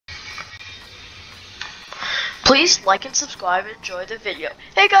Please like and subscribe and enjoy the video.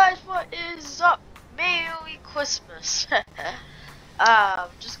 Hey guys, what is up? Merry Christmas. I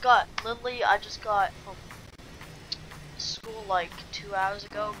just got from school like 2 hours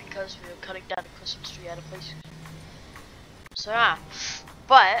ago because we were cutting down a Christmas tree at a place. So yeah,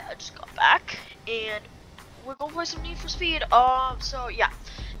 but I just got back and we're gonna play some Need for Speed. So yeah,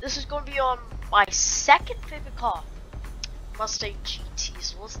 this is gonna be on my second favorite car, Mustang GT.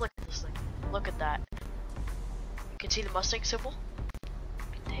 So let's look at this thing. Look at that. You can see the Mustang symbol.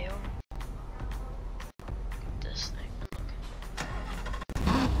 There. Look at this thing. Look.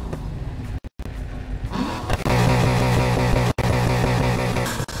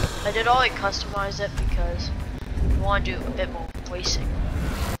 I did only customize it because I want to do a bit more racing.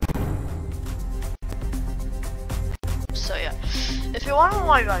 So yeah, if you wonder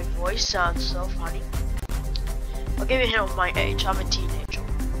why my voice sounds so funny, I'll give you a hint of my age. I'm a teenager.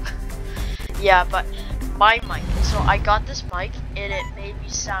 Yeah, but my mic. So I got this mic and it made me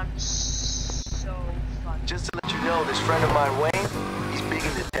sound so funny. Just to let you know, this friend of mine, Wayne, he's big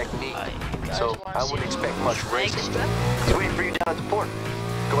into technique. So I wouldn't expect much racing. He's waiting for you down at the port.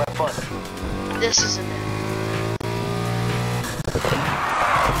 Go have fun. This isn't it.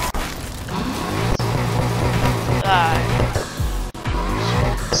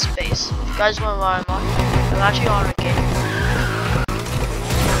 Space. If you guys want to learn more, I'm actually on a game.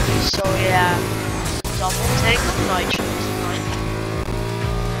 So yeah, double tank of nitro is fine.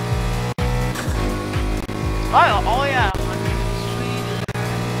 Oh yeah.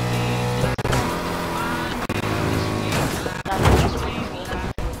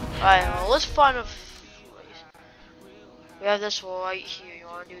 Alright, well, let's find a few ways. We have this right here. You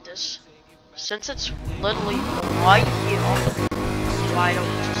want to do this? Since it's literally right here, why don't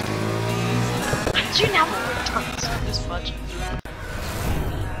we just do it? You never would have done this much.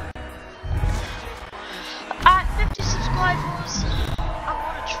 At 50 subscribers, I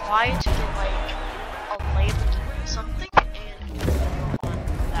want to try to get like a Lamborghini or something and do a video on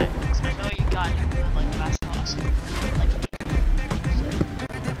that. Because I know you guys really like fast cars. Like so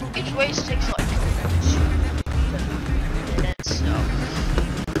each race takes like 2 minutes, so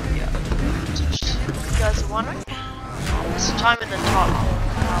yeah. Just, you guys are wondering? It's the time in the top corner.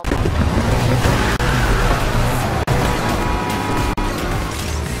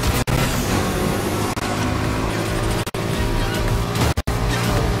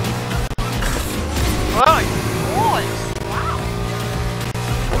 Wow.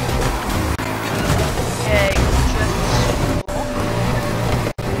 Okay,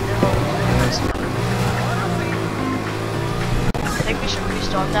 I think we should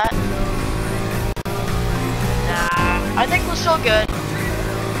restart that. Nah, I think we're still good.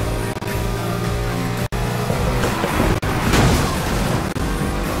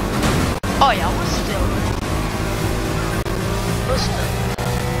 Oh yeah, we're still good. We're still good.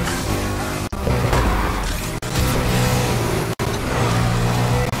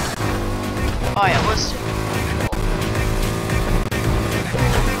 Oh yeah, let's do it.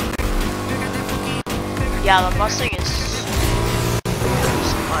 Yeah, the Mustang is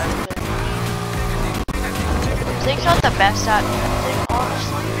I think it's not the best at everything,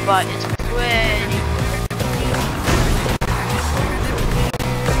 honestly, but it's pretty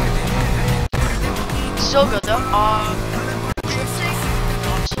good. Still good though. Drifting,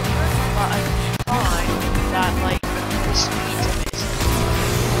 not so good, but I find that like the speed's amazing.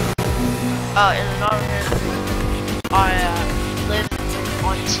 In another hand, I live in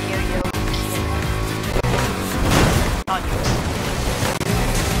Ontario, Canada. Not yours.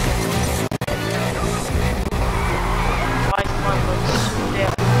 My fun looks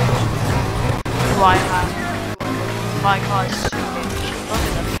there. I have my car is super big. Look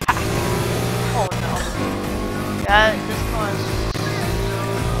at the pack. Oh no. Yeah, this car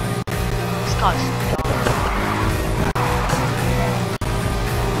is dumb.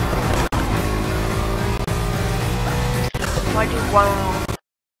 I do one.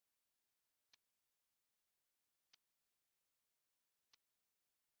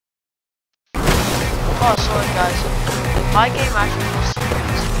 Oh, sorry guys. My game actually looks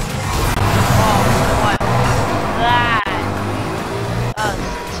serious. Oh, what? That.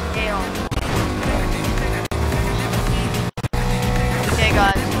 That's terrible. Okay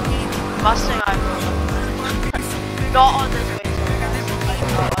guys. Mustang I wrote. Not on this way, guys.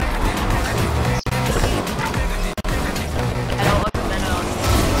 I don't recommend it on this.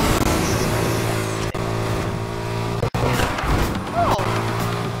 Oh!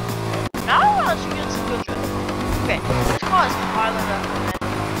 Now I should get some good drift. Okay, this car is highly recommended.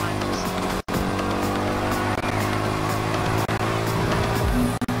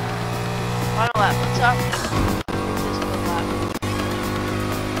 Final lap. Let's up. This is a lap.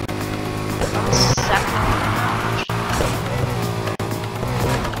 I'm second now.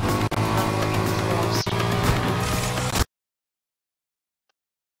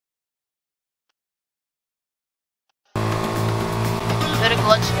 Did a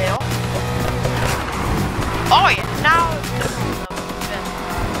glitch fail? Oh yeah, now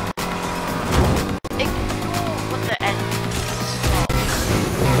ignore what the end is.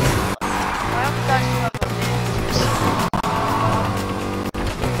 I hope you guys do have a video.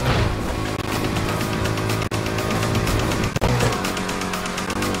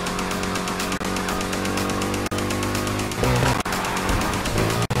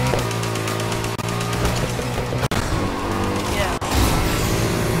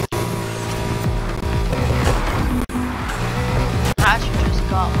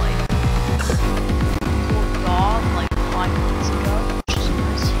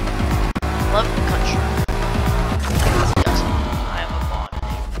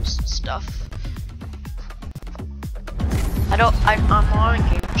 I'm on a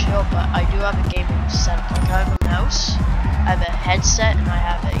game chill, but I do have a gaming setup. Like I have a mouse, I have a headset, and I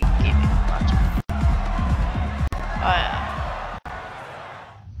have a gaming laptop.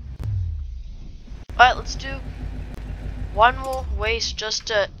 Alright, let's do one more race just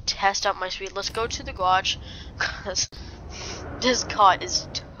to test out my speed. Let's go to the garage, because this car is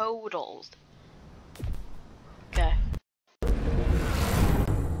totaled. Okay.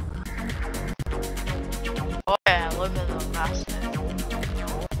 Oh yeah, look at the massive.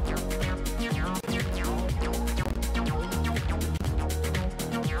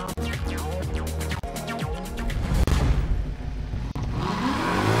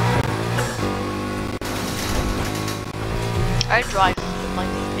 I drive like a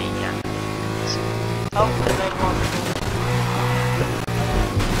maniac. Oh, and I want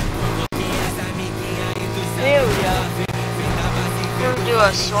here we go. We're gonna do a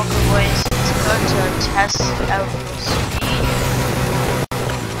soccer race. It's going to test out your speed.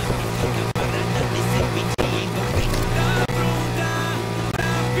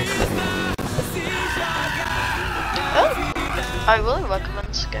 Oh, I really recommend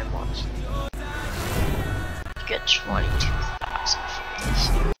this game, honestly. You get 22,000 for this.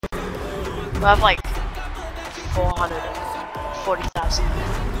 I have like 440,000.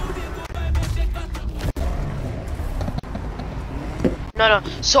 No,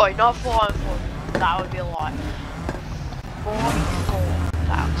 sorry, not 440. That would be a lot.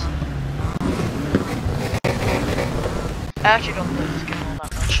 44,000. I actually don't play this game all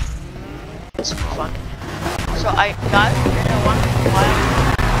that much. It's fun. So I got one while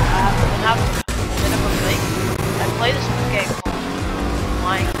I have a bit of a break. I play this game called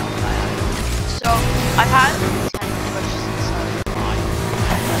Flying. So I've had 10 pushes since I was 5.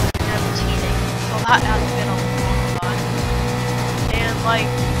 And I'm teething. So that has been a long time. And like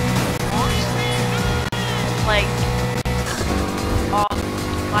honestly, like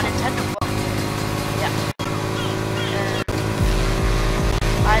my Nintendo phone. Yeah.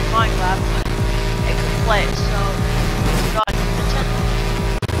 And I had Minecraft, but it could play it, so I got Nintendo.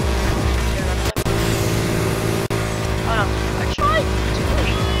 I tried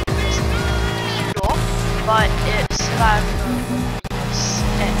doing this door, but it said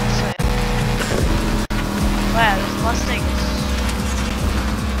wow, this Mustang is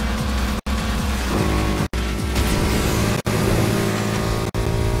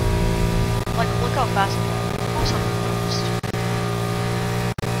like, look how fast it goes.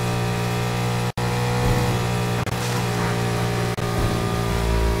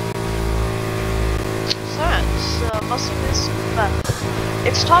 Mustang is super fast.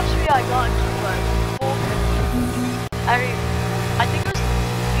 Its top speed I got into like 450. I think it was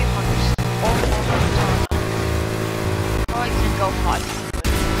 300 or 400 time. Probably can go 500.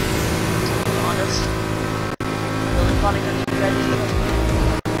 To be honest. I'm really planning on to be ready for this.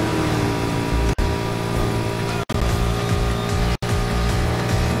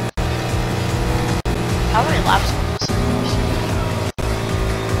 How many laps on this?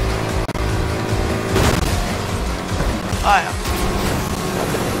 Alright.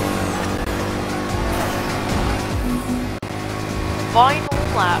 Final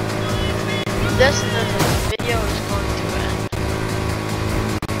lap. This video is going to end.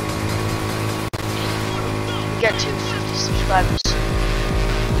 We get to 50 subscribers.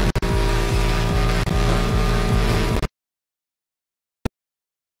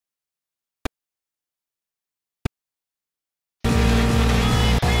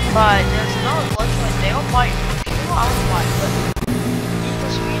 But there's another glitch right there. Why? I don't know why, but Need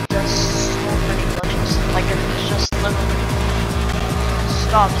for Speed does so many glitches. Like it's just literally so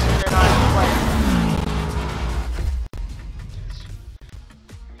stops and then I play.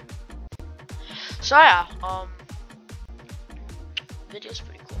 So yeah, video's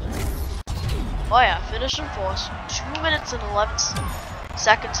pretty cool. Oh yeah, finish in force. 2 minutes and 11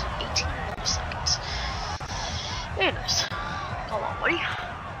 seconds and 18 milliseconds. Very nice. Come on, buddy.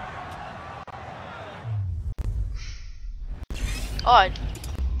 Oh,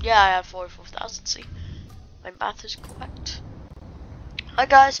 yeah, I have 44,000. See, my math is correct. Hi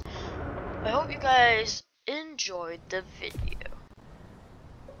guys, I hope you guys enjoyed the video.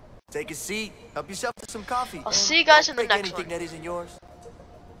 Take a seat. Help yourself to some coffee. I'll see you guys in the next one. Anything that isn't yours.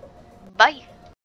 Bye.